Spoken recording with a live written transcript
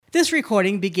This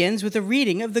recording begins with a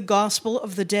reading of the Gospel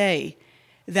of the day.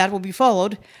 That will be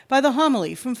followed by the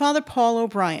homily from Father Paul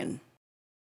O'Brien.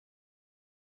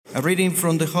 A reading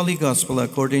from the Holy Gospel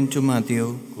according to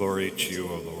Matthew. Glory to you,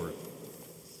 O Lord.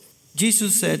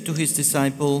 Jesus said to his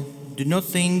disciple, "Do not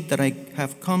think that I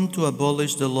have come to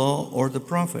abolish the law or the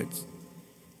prophets.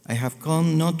 I have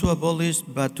come not to abolish,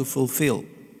 but to fulfill.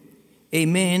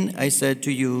 Amen, I said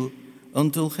to you,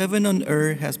 until heaven and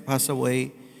earth has passed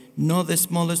away, not the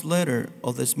smallest letter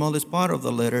or the smallest part of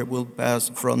the letter will pass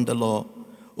from the law,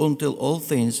 until all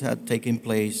things have taken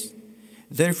place.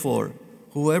 Therefore,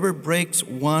 whoever breaks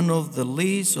one of the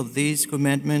least of these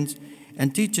commandments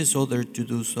and teaches others to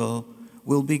do so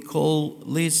will be called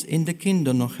least in the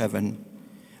kingdom of heaven.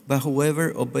 But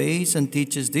whoever obeys and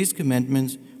teaches these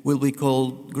commandments will be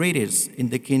called greatest in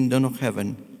the kingdom of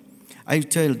heaven. I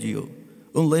tell you,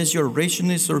 unless your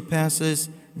righteousness surpasses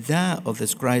that of the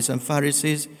scribes and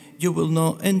Pharisees, you will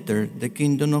not enter the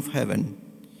kingdom of heaven.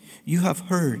 You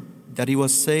have heard that it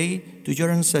was said to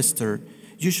your ancestor,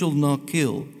 'You shall not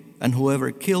kill,' and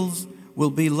whoever kills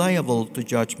will be liable to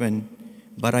judgment.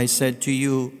 But I said to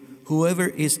you, whoever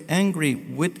is angry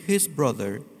with his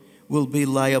brother will be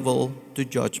liable to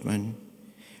judgment.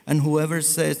 And whoever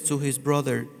says to his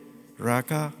brother,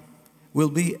 'Raka,' will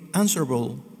be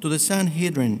answerable to the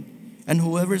Sanhedrin. And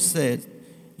whoever says,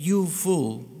 'You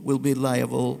fool,' will be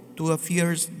liable to a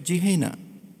fierce Gehenna.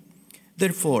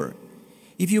 Therefore,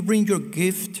 if you bring your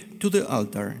gift to the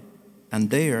altar, and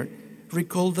there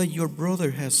recall that your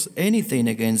brother has anything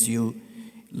against you,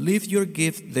 leave your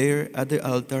gift there at the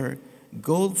altar,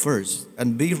 go first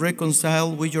and be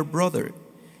reconciled with your brother,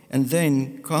 and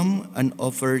then come and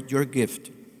offer your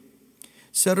gift.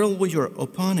 Settle with your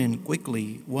opponent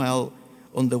quickly while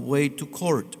on the way to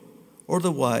court.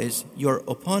 Otherwise, your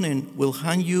opponent will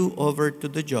hand you over to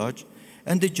the judge,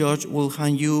 and the judge will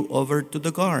hand you over to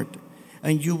the guard,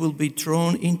 and you will be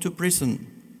thrown into prison.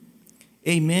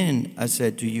 Amen, I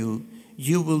said to you,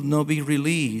 you will not be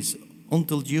released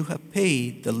until you have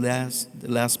paid the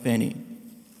last penny.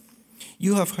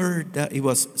 You have heard that it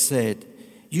was said,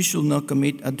 'You shall not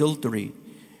commit adultery.'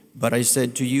 But I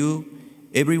said to you,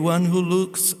 everyone who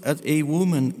looks at a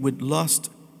woman with lust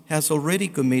has already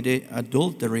committed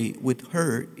adultery with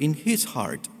her in his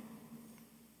heart.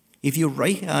 If your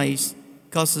right eye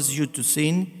causes you to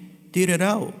sin, tear it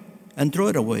out and throw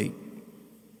it away.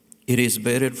 It is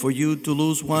better for you to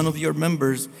lose one of your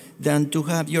members than to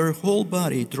have your whole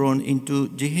body thrown into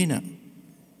Gehenna.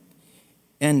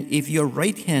 And if your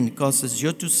right hand causes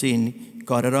you to sin,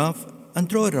 cut it off and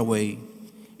throw it away.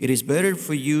 It is better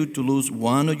for you to lose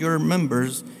one of your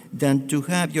members than to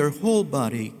have your whole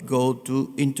body go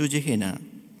into Gehenna.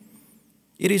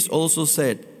 It is also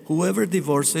said, whoever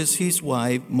divorces his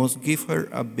wife must give her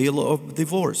a bill of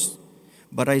divorce.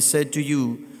 But I said to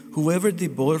you, whoever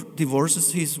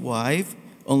divorces his wife,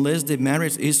 unless the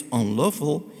marriage is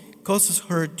unlawful, causes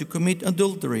her to commit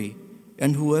adultery,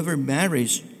 and whoever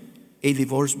marries a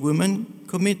divorced woman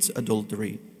commits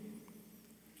adultery.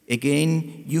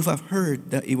 Again, you have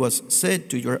heard that it was said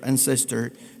to your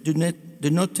ancestor, do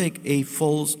not take a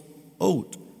false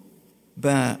oath,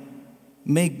 but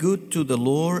make good to the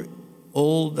Lord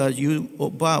all that you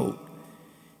vow.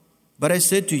 But I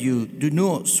said to you, do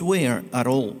not swear at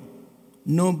all,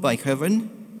 not by heaven,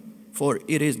 for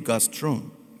it is God's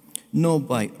throne, not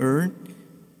by earth,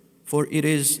 for it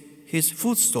is his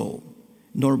footstool,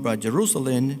 nor by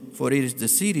Jerusalem, for it is the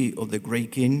city of the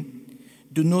great king.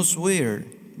 Do not swear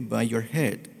by your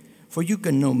head, for you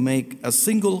cannot make a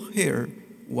single hair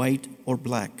white or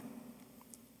black.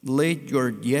 Let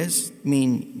your yes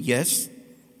mean yes,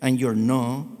 and your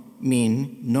no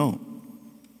mean no.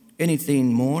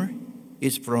 Anything more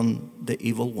is from the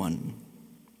evil one.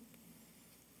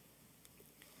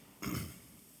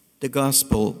 The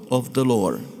Gospel of the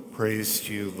Lord. Praise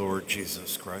to you, Lord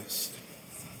Jesus Christ.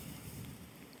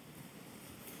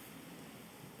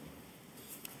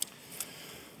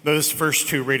 Those first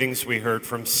two readings we heard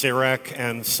from Sirach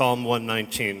and Psalm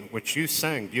 119, which you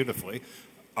sang beautifully,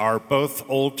 are both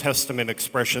Old Testament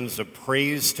expressions of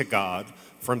praise to God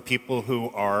from people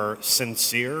who are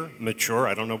sincere, mature.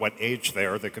 I don't know what age they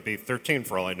are. They could be 13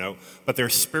 for all I know. But they're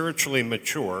spiritually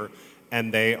mature,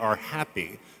 and they are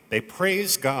happy. They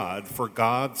praise God for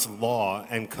God's law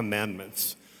and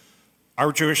commandments.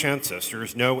 Our Jewish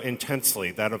ancestors know intensely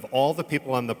that of all the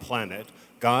people on the planet,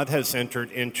 God has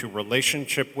entered into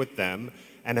relationship with them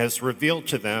and has revealed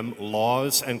to them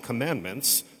laws and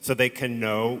commandments so they can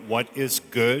know what is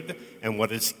good and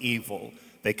what is evil.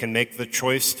 They can make the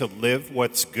choice to live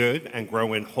what's good and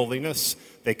grow in holiness.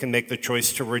 They can make the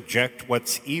choice to reject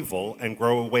what's evil and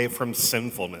grow away from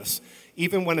sinfulness.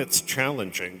 even when it's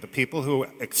challenging. The people who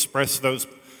express those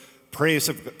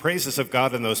praises of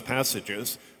God in those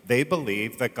passages, they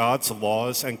believe that God's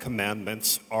laws and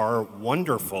commandments are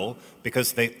wonderful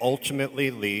because they ultimately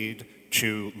lead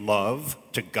to love,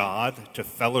 to God, to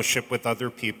fellowship with other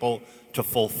people, to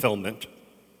fulfillment.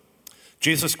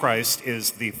 Jesus Christ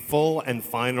is the full and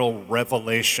final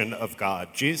revelation of God.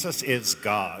 Jesus is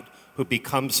God who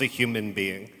becomes a human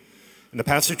being. In the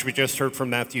passage we just heard from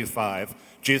Matthew 5,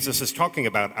 Jesus is talking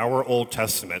about our Old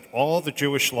Testament, all the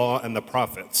Jewish law and the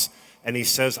prophets. And he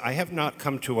says, I have not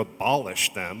come to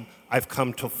abolish them, I've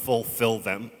come to fulfill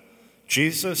them.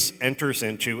 Jesus enters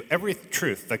into every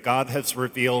truth that God has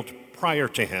revealed prior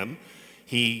to him.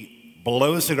 He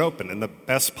blows it open in the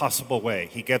best possible way.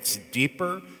 He gets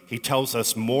deeper. He tells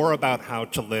us more about how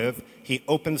to live. He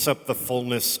opens up the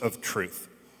fullness of truth.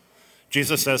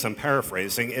 Jesus says, I'm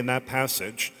paraphrasing in that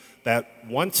passage, that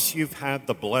once you've had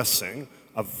the blessing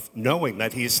of knowing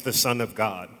that he's the Son of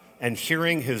God and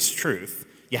hearing his truth,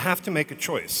 you have to make a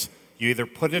choice. You either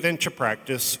put it into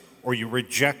practice or you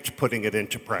reject putting it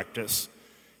into practice.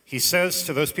 He says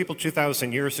to those people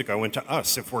 2,000 years ago and to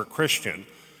us, if we're Christian,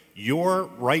 your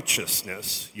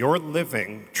righteousness, your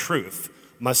living truth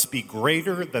must be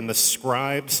greater than the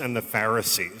scribes and the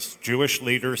Pharisees, Jewish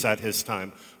leaders at his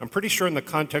time. I'm pretty sure in the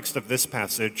context of this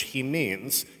passage, he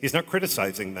means, he's not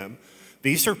criticizing them.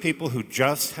 These are people who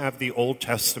just have the Old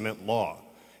Testament law.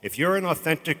 If you're an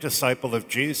authentic disciple of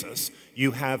Jesus,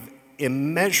 you have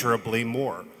immeasurably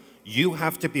more. You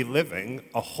have to be living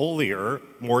a holier,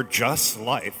 more just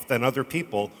life than other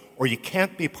people, or you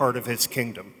can't be part of his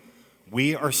kingdom.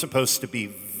 We are supposed to be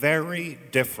very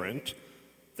different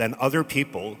than other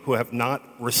people who have not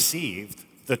received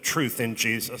the truth in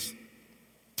Jesus.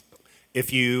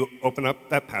 If you open up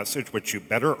that passage, which you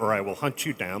better, or I will hunt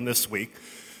you down this week,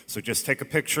 so just take a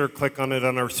picture, click on it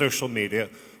on our social media.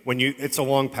 It's a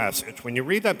long passage. When you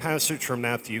read that passage from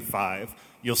Matthew 5,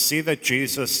 you'll see that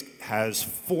Jesus has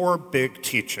 4 big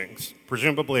teachings,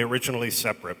 presumably originally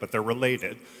separate, but they're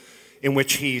related, in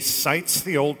which he cites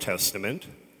the Old Testament,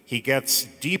 he gets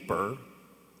deeper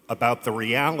about the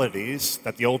realities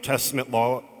that the Old Testament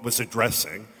law was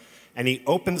addressing, and he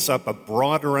opens up a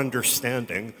broader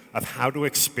understanding of how to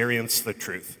experience the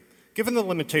truth. Given the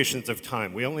limitations of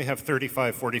time, we only have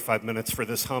 45 minutes for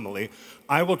this homily.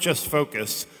 I will just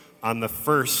focus on the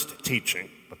first teaching,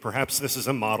 but perhaps this is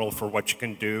a model for what you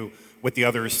can do with the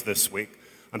others this week.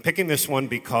 I'm picking this one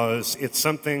because it's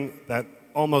something that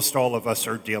almost all of us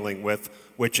are dealing with,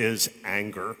 which is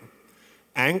anger.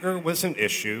 Anger was an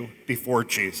issue before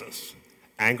Jesus.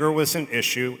 Anger was an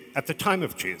issue at the time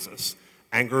of Jesus.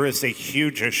 Anger is a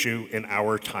huge issue in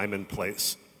our time and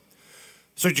place.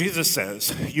 So Jesus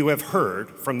says, you have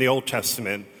heard from the Old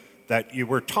Testament that you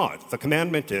were taught. The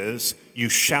commandment is, you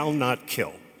shall not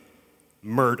kill.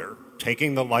 Murder,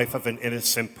 taking the life of an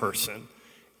innocent person.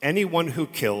 Anyone who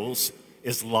kills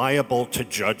is liable to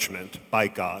judgment by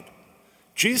God.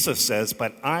 Jesus says,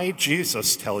 but I,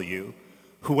 Jesus, tell you,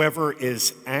 whoever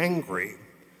is angry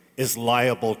is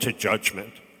liable to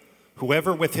judgment.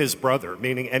 Whoever with his brother,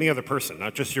 meaning any other person,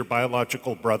 not just your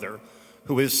biological brother,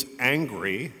 who is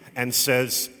angry and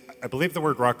says, I believe the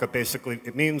word raka basically,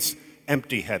 it means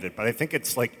empty-headed, but I think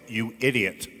it's like you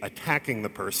idiot, attacking the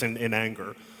person in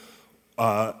anger.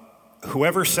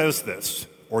 Whoever says this,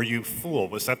 or you fool,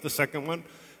 was that the second one?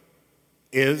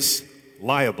 Is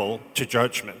liable to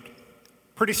judgment.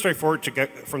 Pretty straightforward to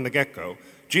get from the get-go.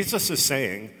 Jesus is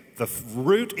saying the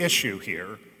root issue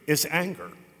here is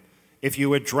anger. If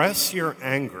you address your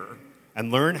anger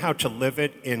and learn how to live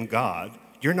it in God,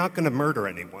 you're not going to murder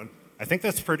anyone. I think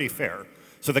that's pretty fair.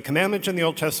 So the commandment in the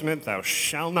Old Testament, thou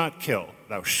shalt not kill,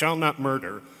 thou shalt not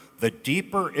murder, the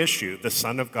deeper issue the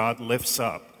Son of God lifts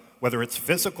up, whether it's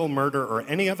physical murder or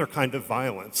any other kind of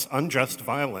violence, unjust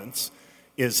violence,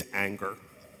 is anger.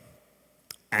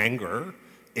 Anger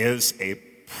is a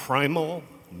primal,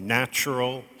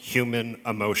 natural human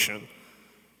emotion.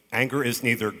 Anger is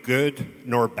neither good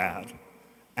nor bad.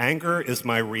 Anger is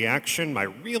my reaction, my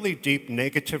really deep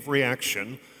negative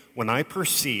reaction, when I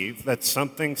perceive that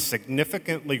something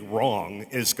significantly wrong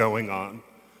is going on.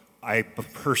 I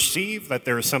perceive that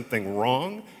there is something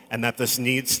wrong and that this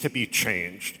needs to be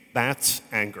changed. That's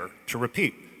anger. To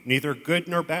repeat, neither good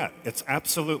nor bad. It's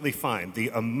absolutely fine.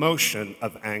 The emotion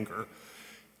of anger.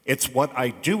 It's what I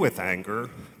do with anger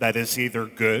that is either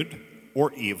good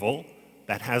or evil,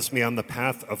 that has me on the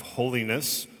path of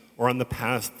holiness or on the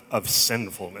path of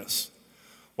sinfulness.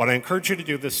 What I encourage you to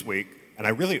do this week, and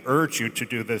I really urge you to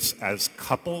do this as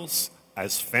couples,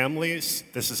 as families,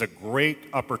 this is a great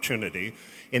opportunity.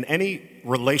 In any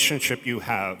relationship you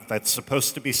have that's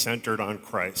supposed to be centered on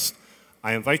Christ,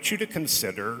 I invite you to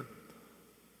consider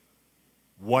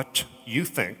what you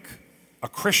think a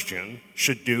Christian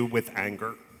should do with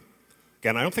anger.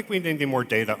 Again, I don't think we need any more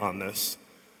data on this.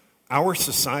 Our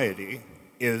society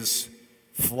is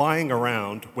flying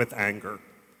around with anger.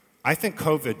 I think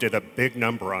COVID did a big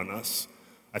number on us.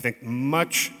 I think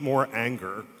much more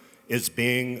anger is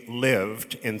being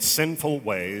lived in sinful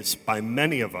ways by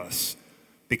many of us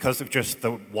because of just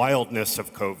the wildness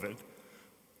of COVID.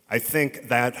 I think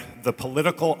that the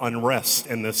political unrest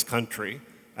in this country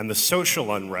and the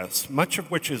social unrest, much of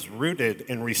which is rooted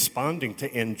in responding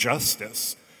to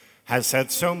injustice, has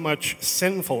had so much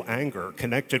sinful anger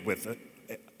connected with it.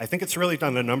 I think it's really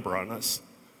done a number on us.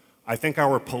 I think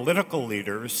our political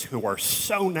leaders, who are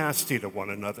so nasty to one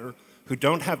another, who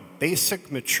don't have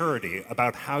basic maturity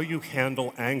about how you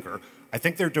handle anger, I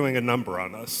think they're doing a number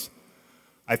on us.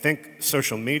 I think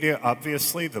social media,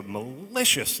 obviously, the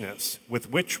maliciousness with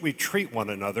which we treat one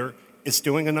another is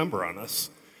doing a number on us.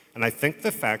 And I think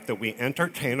the fact that we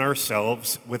entertain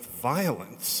ourselves with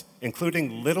violence,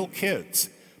 including little kids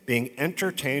being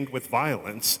entertained with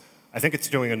violence, I think it's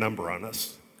doing a number on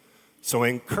us. So I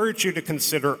encourage you to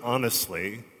consider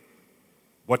honestly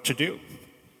what to do.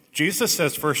 Jesus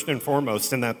says first and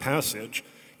foremost in that passage,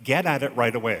 get at it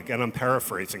right away. Again, I'm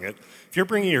paraphrasing it. If you're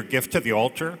bringing your gift to the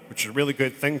altar, which is a really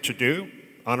good thing to do,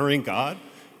 honoring God,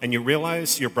 and you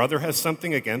realize your brother has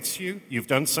something against you, you've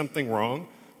done something wrong,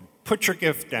 put your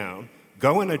gift down,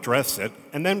 go and address it,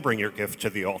 and then bring your gift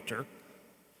to the altar.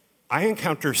 I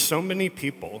encounter so many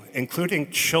people,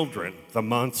 including children, the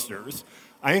monsters.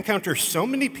 I encounter so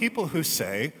many people who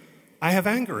say, I have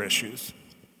anger issues.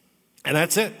 And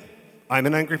that's it. I'm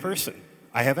an angry person.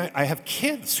 I have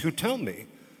kids who tell me,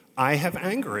 I have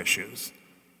anger issues.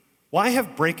 Well, I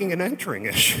have breaking and entering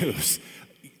issues.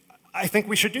 I think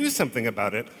we should do something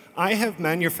about it. I have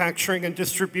manufacturing and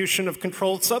distribution of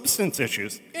controlled substance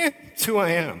issues. It's who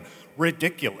I am.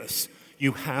 Ridiculous.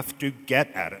 You have to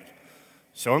get at it.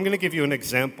 So I'm going to give you an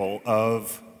example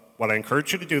of what I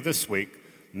encourage you to do this week.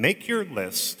 Make your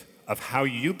list of how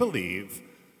you believe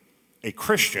a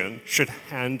Christian should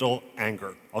handle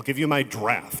anger. I'll give you my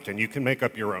draft, and you can make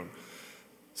up your own.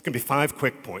 It's going to be 5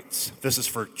 quick points. This is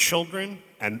for children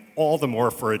and all the more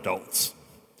for adults.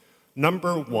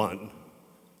 Number 1,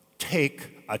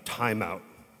 take a timeout.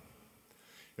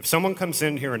 If someone comes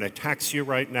in here and attacks you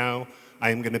right now,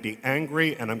 I am going to be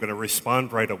angry and I'm going to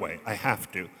respond right away. I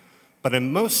have to. But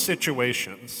in most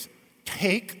situations,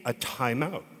 take a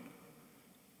timeout.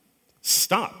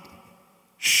 Stop.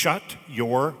 Shut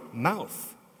your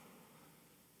mouth.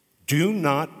 Do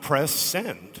not press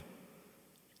send.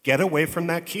 Get away from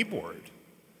that keyboard.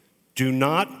 Do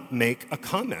not make a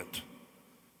comment.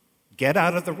 Get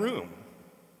out of the room.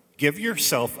 Give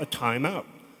yourself a timeout.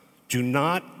 Do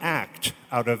not act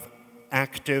out of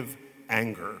active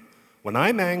anger. When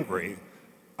I'm angry,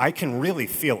 I can really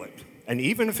feel it. And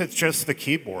even if it's just the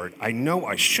keyboard, I know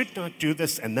I should not do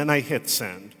this, and then I hit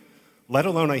send, let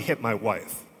alone I hit my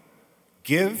wife.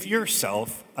 Give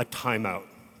yourself a timeout.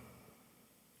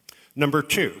 Number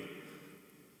 2,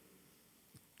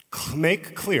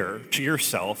 make clear to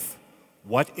yourself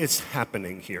what is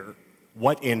happening here,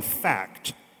 what in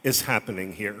fact is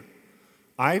happening here.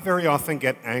 I very often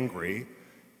get angry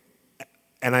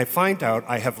and I find out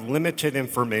I have limited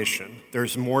information.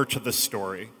 There's more to the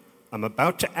story. I'm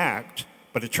about to act,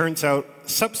 but it turns out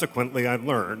subsequently I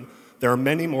learn there are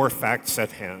many more facts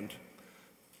at hand.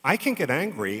 I can get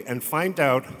angry and find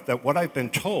out that what I've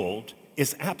been told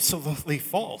is absolutely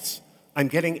false.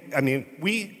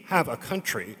 We have a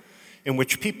country in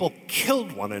which people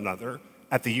killed one another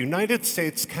at the United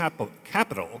States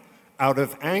Capitol out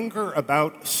of anger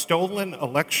about stolen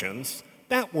elections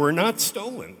that were not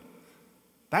stolen.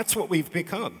 That's what we've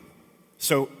become.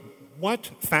 So what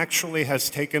factually has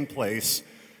taken place,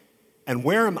 and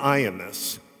where am I in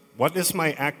this? What is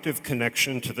my active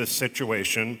connection to this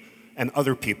situation and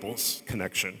other people's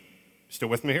connection? Still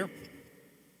with me here?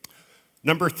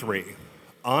 Number 3,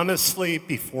 honestly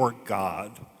before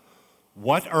God,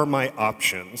 what are my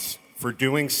options for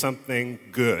doing something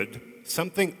good,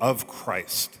 something of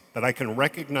Christ, that I can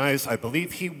recognize I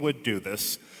believe he would do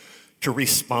this to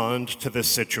respond to this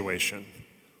situation?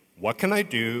 What can I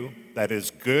do that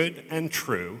is good and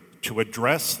true to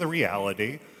address the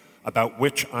reality about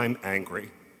which I'm angry?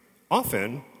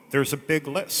 Often, there's a big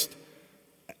list.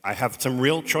 I have some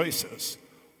real choices.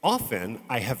 Often,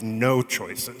 I have no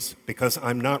choices because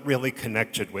I'm not really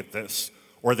connected with this,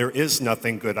 or there is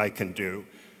nothing good I can do.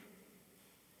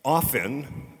 Often,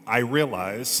 I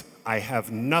realize I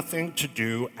have nothing to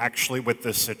do actually with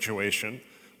this situation.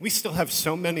 We still have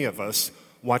so many of us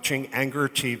watching anger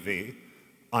TV.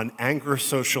 on anger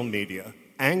social media,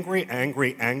 angry,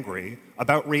 angry, angry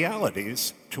about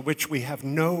realities to which we have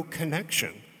no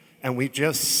connection. And we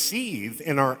just seethe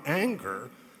in our anger,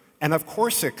 and of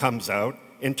course it comes out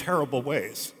in terrible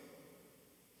ways.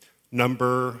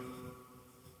 Number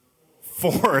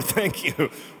 4, thank you.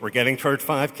 We're getting toward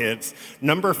 5, kids.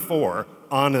 Number 4,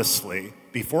 honestly,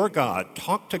 before God,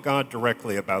 talk to God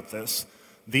directly about this.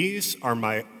 These are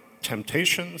my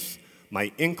temptations,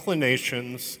 my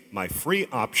inclinations, my free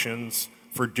options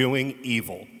for doing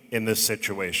evil in this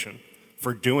situation,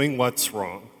 for doing what's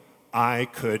wrong. I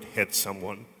could hit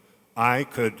someone. I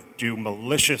could do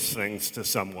malicious things to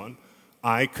someone.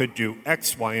 I could do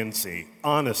X, Y, and Z,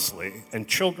 honestly, and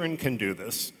children can do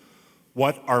this.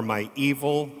 What are my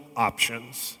evil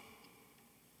options?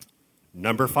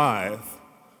 Number 5,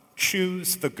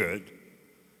 choose the good,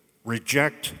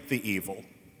 reject the evil.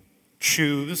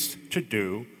 Choose to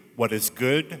do what is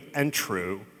good and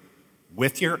true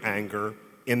with your anger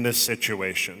in this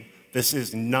situation. This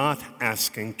is not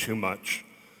asking too much.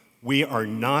 We are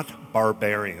not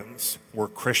barbarians, we're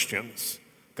Christians.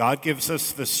 God gives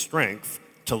us the strength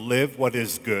to live what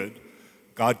is good.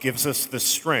 God gives us the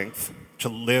strength to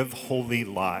live holy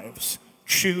lives.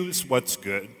 Choose what's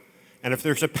good. And if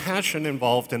there's a passion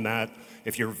involved in that,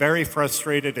 if you're very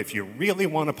frustrated, if you really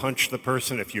want to punch the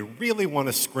person, if you really want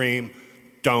to scream,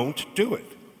 don't do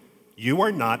it. You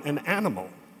are not an animal.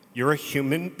 You're a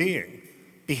human being.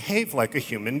 Behave like a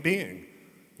human being.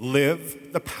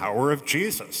 Live the power of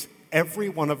Jesus. Every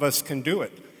one of us can do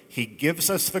it. He gives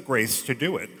us the grace to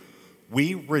do it.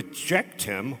 We reject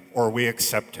him or we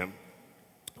accept him.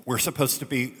 We're supposed to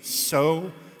be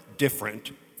so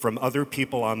different from other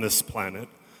people on this planet.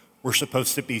 We're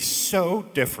supposed to be so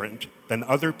different than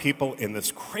other people in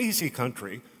this crazy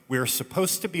country. We are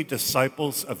supposed to be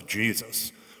disciples of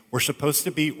Jesus. We're supposed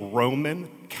to be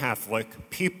Roman Catholic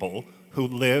people who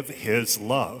live his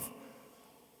love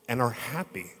and are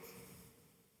happy.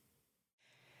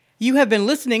 You have been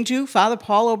listening to Father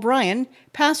Paul O'Brien,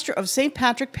 pastor of St.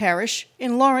 Patrick Parish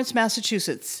in Lawrence,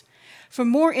 Massachusetts. For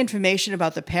more information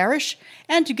about the parish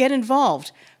and to get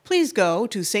involved, please go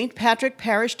to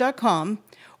stpatrickparish.com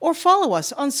or follow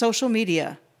us on social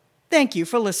media. Thank you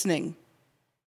for listening.